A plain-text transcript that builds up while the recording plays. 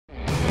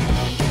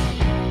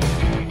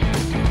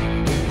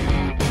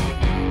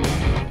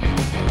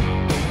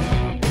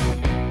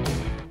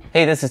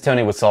Hey, this is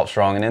Tony with Salt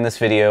Strong, and in this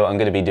video I'm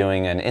going to be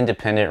doing an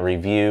independent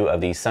review of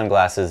these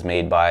sunglasses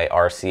made by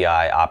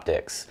RCI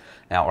Optics.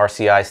 Now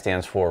RCI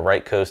stands for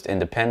Right Coast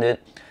Independent.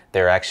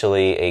 They're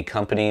actually a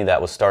company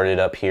that was started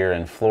up here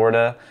in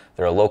Florida.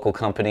 They're a local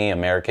company,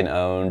 American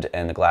owned,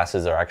 and the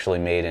glasses are actually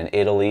made in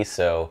Italy,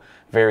 so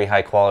very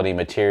high quality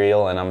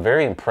material, and I'm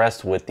very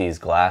impressed with these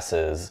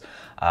glasses.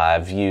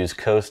 I've used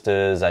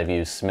Costas, I've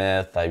used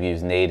Smith, I've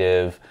used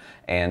Native,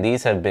 and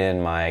these have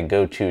been my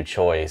go-to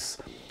choice.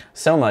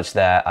 So much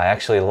that I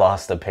actually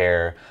lost a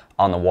pair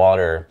on the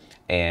water,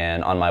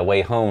 and on my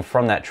way home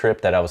from that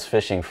trip that I was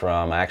fishing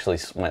from, I actually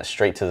went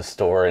straight to the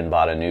store and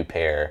bought a new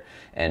pair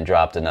and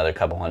dropped another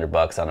couple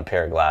 $100 on a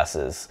pair of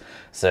glasses.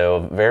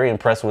 So very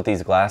impressed with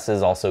these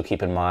glasses. Also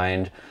keep in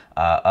mind,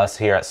 us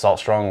here at Salt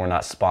Strong, we're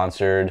not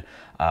sponsored.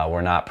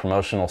 We're not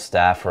promotional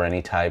staff for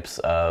any types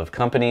of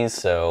companies,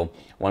 so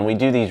when we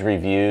do these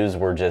reviews,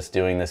 we're just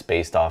doing this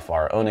based off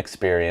our own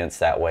experience.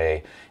 That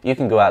way you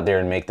can go out there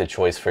and make the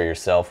choice for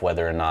yourself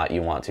whether or not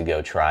you want to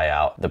go try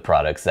out the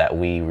products that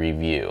we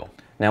review.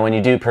 Now when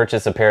you do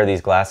purchase a pair of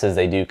these glasses,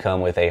 they do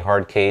come with a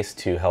hard case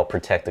to help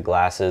protect the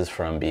glasses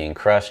from being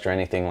crushed or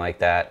anything like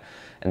that.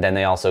 And then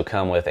they also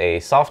come with a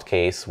soft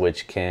case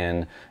which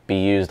can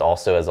be used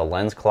also as a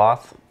lens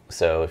cloth.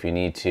 So if you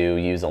need to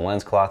use a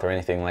lens cloth or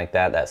anything like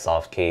that, that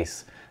soft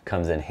case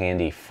comes in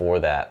handy for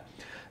that.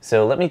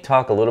 So let me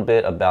talk a little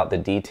bit about the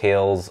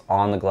details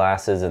on the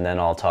glasses, and then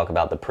I'll talk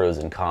about the pros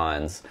and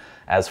cons.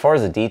 As far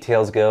as the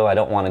details go, I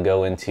don't want to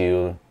go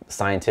into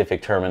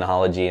scientific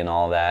terminology and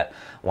all that.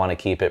 I want to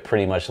keep it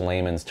pretty much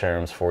layman's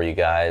terms for you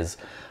guys.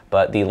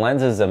 But the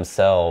lenses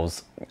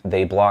themselves,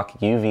 they block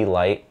UV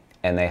light,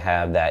 and they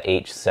have that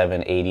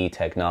H780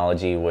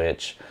 technology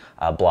which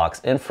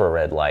blocks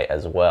infrared light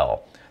as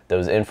well.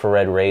 Those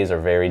infrared rays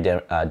are very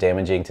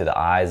damaging to the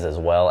eyes as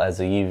well as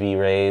the UV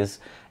rays,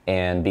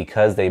 and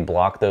because they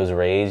block those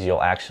rays,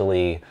 you'll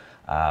actually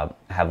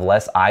have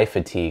less eye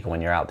fatigue when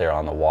you're out there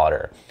on the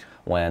water.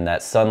 When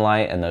that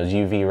sunlight and those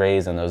UV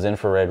rays and those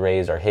infrared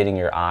rays are hitting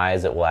your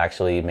eyes, it will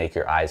actually make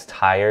your eyes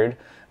tired,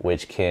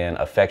 which can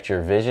affect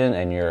your vision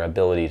and your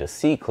ability to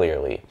see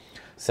clearly.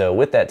 So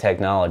with that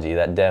technology,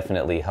 that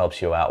definitely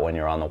helps you out when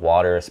you're on the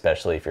water,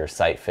 especially if you're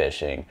sight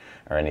fishing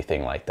or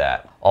anything like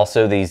that.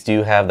 Also, these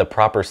do have the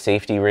proper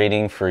safety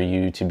rating for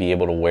you to be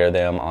able to wear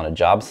them on a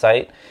job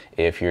site.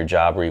 If your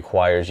job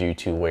requires you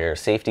to wear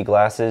safety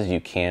glasses,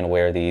 you can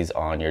wear these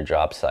on your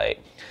job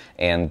site.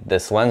 And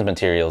this lens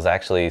material is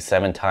actually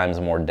 7 times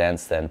more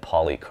dense than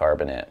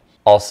polycarbonate.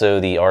 Also,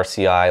 the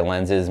RCI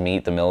lenses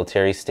meet the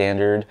military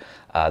standard.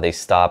 They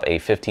stop a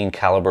 15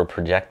 caliber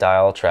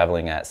projectile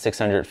traveling at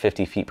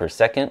 650 feet per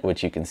second,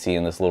 which you can see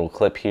in this little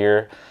clip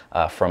here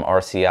from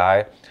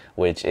RCI,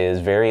 which is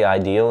very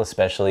ideal,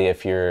 especially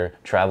if you're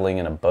traveling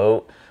in a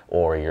boat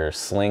or you're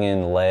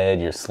slinging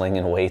lead, you're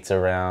slinging weights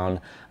around,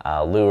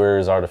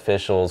 lures,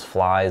 artificials,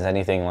 flies,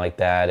 anything like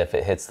that. If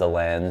it hits the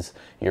lens,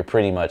 you're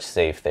pretty much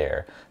safe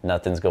there.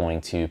 Nothing's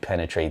going to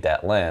penetrate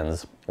that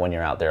lens when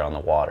you're out there on the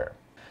water.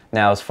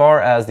 Now, as far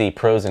as the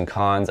pros and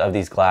cons of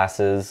these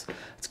glasses,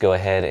 let's go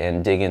ahead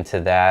and dig into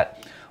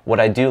that. What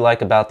I do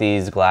like about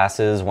these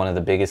glasses, one of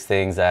the biggest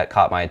things that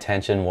caught my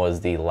attention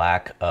was the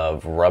lack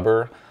of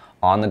rubber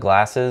on the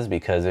glasses,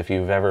 because if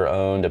you've ever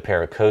owned a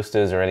pair of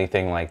Costas or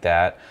anything like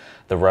that,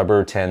 the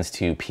rubber tends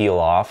to peel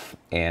off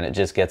and it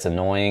just gets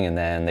annoying, and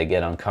then they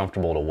get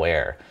uncomfortable to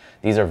wear.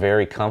 These are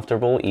very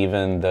comfortable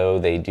even though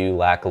they do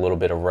lack a little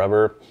bit of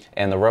rubber,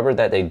 and the rubber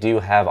that they do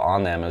have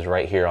on them is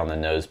right here on the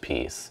nose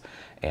piece.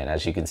 And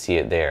as you can see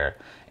it there.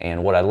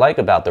 And what I like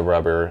about the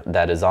rubber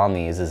that is on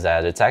these is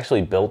that it's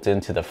actually built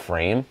into the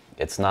frame.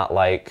 It's not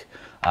like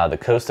the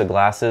Costa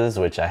glasses,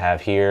 which I have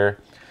here.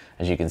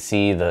 As you can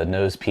see, the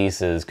nose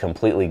piece is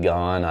completely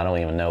gone. I don't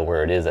even know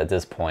where it is at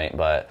this point,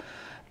 but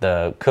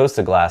the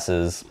Costa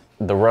glasses,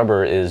 the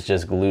rubber is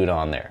just glued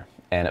on there,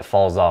 and it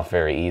falls off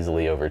very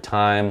easily over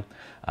time.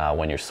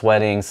 When you're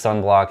sweating,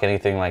 sunblock,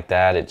 anything like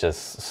that, it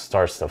just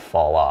starts to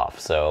fall off.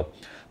 So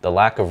the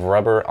lack of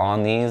rubber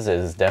on these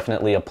is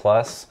definitely a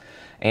plus,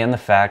 and the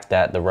fact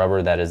that the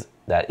rubber that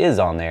is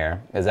on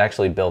there is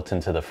actually built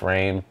into the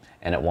frame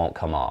and it won't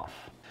come off.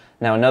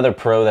 Now, another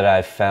pro that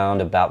I've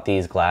found about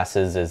these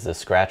glasses is the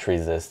scratch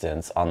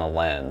resistance on the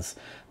lens.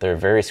 They're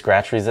very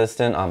scratch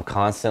resistant. I'm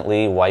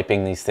constantly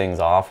wiping these things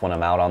off when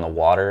I'm out on the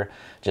water,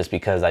 just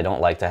because I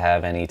don't like to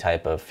have any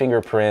type of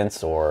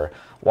fingerprints or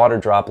water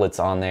droplets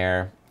on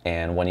there.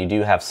 And when you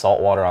do have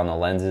salt water on the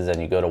lenses and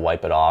you go to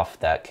wipe it off,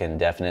 that can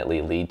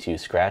definitely lead to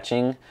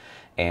scratching.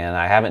 And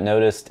I haven't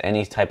noticed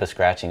any type of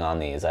scratching on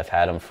these. I've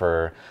had them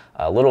for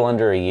a little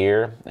under a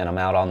year, and I'm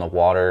out on the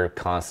water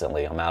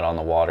constantly. I'm out on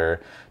the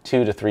water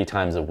 2 to 3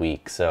 times a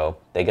week. So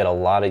they get a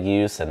lot of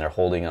use and they're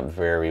holding up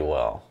very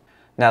well.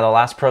 Now, the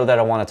last pro that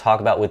I want to talk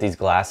about with these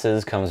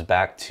glasses comes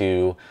back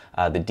to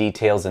the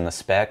details in the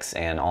specs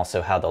and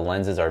also how the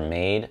lenses are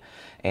made.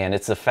 And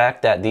it's the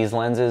fact that these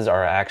lenses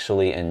are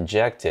actually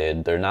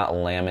injected, they're not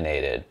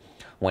laminated.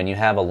 When you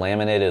have a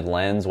laminated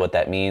lens, what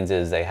that means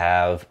is they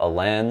have a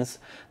lens,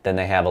 then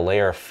they have a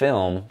layer of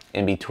film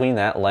in between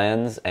that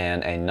lens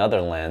and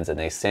another lens, and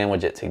they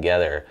sandwich it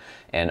together.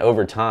 And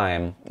over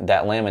time,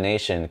 that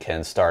lamination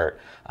can start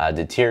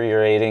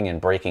deteriorating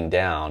and breaking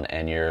down,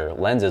 and your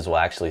lenses will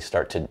actually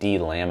start to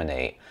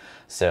delaminate.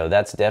 So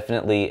that's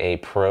definitely a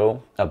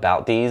pro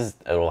about these.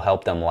 It will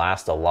help them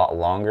last a lot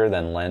longer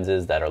than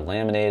lenses that are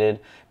laminated,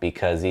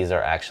 because these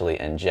are actually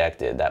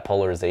injected. That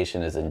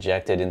polarization is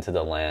injected into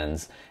the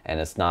lens, and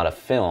it's not a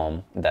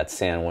film that's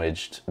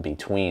sandwiched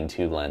between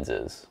two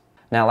lenses.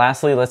 Now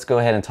lastly, let's go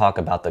ahead and talk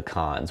about the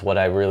cons, what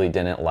I really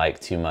didn't like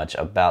too much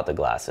about the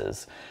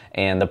glasses.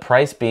 And the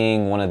price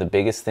being one of the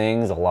biggest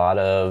things. A lot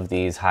of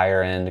these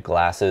higher end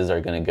glasses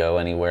are going to go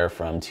anywhere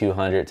from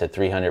 200 to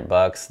 300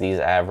 bucks. These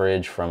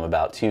average from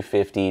about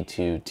 250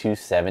 to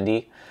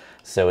 270.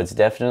 So it's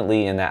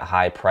definitely in that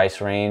high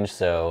price range.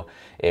 So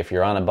if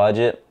you're on a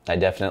budget, I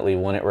definitely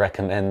wouldn't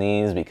recommend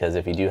these, because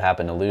if you do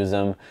happen to lose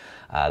them,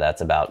 that's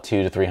about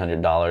 $200 to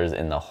 $300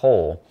 in the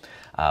hole.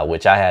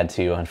 Which I had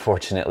to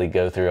unfortunately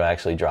go through. I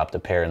actually dropped a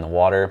pair in the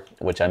water,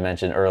 which I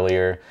mentioned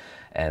earlier,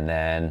 and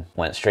then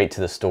went straight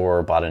to the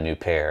store, bought a new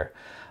pair.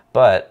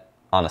 But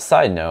on a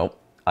side note,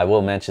 I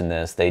will mention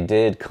this, they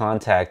did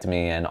contact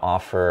me and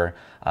offer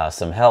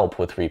some help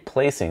with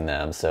replacing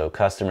them. So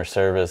customer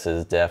service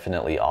is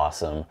definitely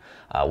awesome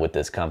with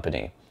this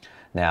company.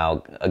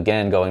 Now,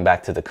 again, going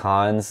back to the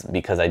cons,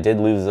 because I did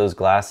lose those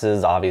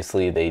glasses,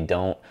 obviously they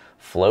don't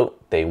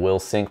float. They will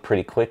sink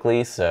pretty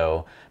quickly,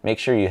 so make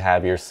sure you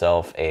have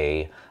yourself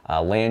a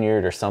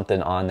lanyard or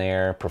something on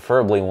there,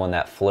 preferably one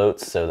that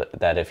floats, so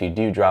that if you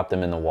do drop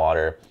them in the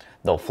water,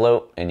 they'll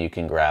float and you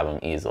can grab them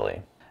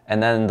easily.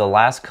 And then the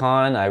last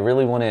con, I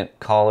really wouldn't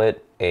call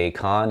it a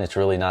con. It's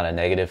really not a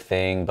negative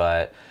thing,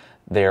 but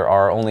there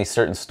are only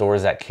certain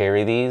stores that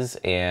carry these,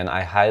 and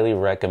I highly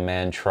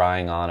recommend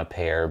trying on a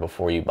pair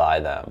before you buy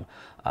them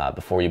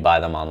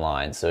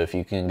online. So if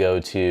you can go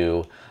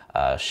to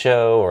a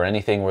show or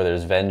anything where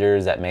there's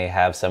vendors that may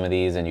have some of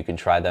these and you can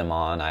try them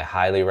on, I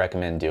highly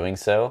recommend doing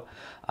so.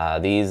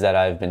 These that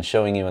I've been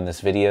showing you in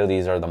this video,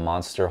 these are the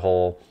Monster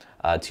Hole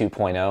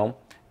 2.0.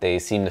 They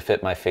seem to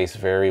fit my face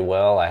very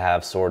well. I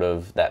have sort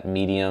of that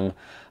medium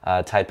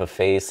type of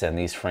face, and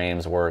these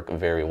frames work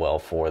very well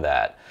for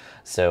that.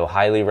 So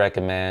highly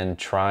recommend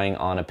trying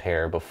on a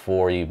pair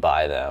before you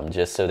buy them,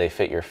 just so they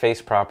fit your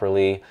face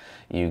properly,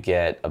 you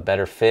get a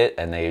better fit,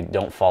 and they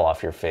don't fall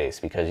off your face,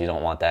 because you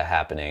don't want that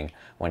happening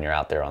when you're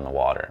out there on the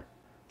water.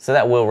 So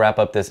that will wrap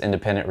up this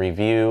independent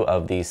review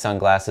of the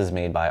sunglasses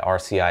made by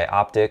RCI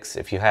Optics.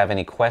 If you have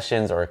any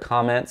questions or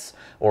comments,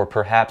 or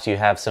perhaps you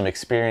have some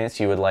experience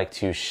you would like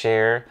to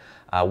share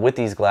with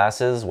these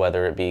glasses,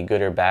 whether it be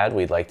good or bad,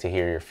 we'd like to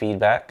hear your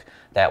feedback.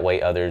 That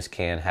way others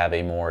can have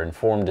a more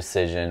informed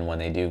decision when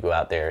they do go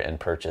out there and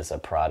purchase a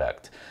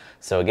product.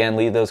 So again,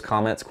 leave those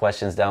comments,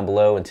 questions down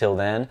below. Until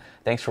then,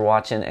 thanks for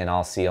watching, and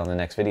I'll see you on the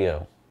next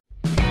video.